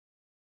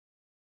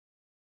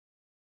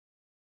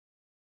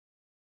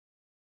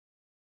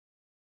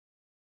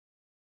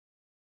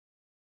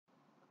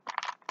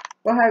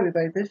Well, hi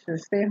everybody, this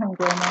is Stay Home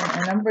Girl Mom,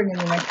 and I'm bringing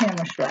you my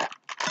camera strap.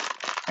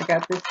 I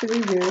got this to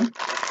review,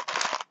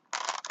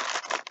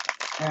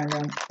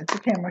 and it's a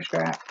camera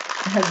strap.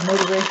 It has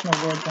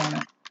motivational words on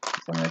it,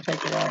 so I'm going to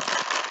take it out,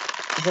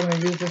 because I'm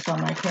going to use this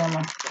on my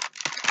camera.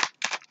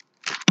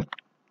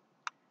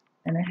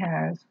 And it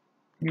has,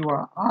 "You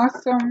are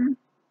awesome,"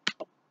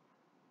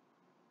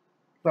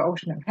 "The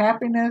ocean of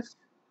happiness,"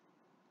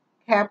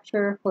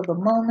 "Capture for the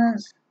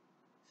moments,"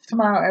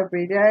 "Smile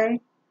every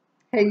day,"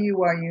 "Hey,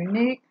 you are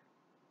unique,"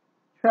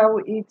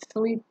 "Travel, eat,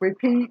 sleep,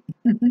 repeat,"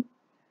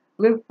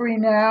 "Live free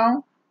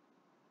now,"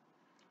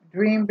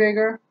 "Dream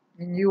bigger,"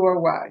 and "You are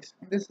wise."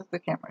 And this is the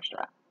camera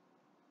strap.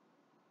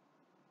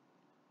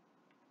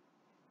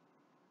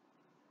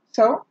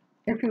 So,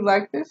 if you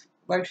like this,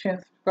 like, share,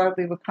 and subscribe.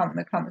 Leave a comment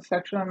in the comment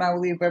section, and I will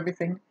leave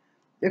everything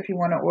if you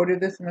want to order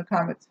this in the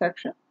comment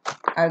section.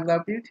 I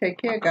love you.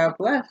 Take care. God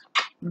bless.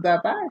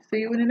 Bye-bye. See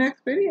you in the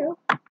next video.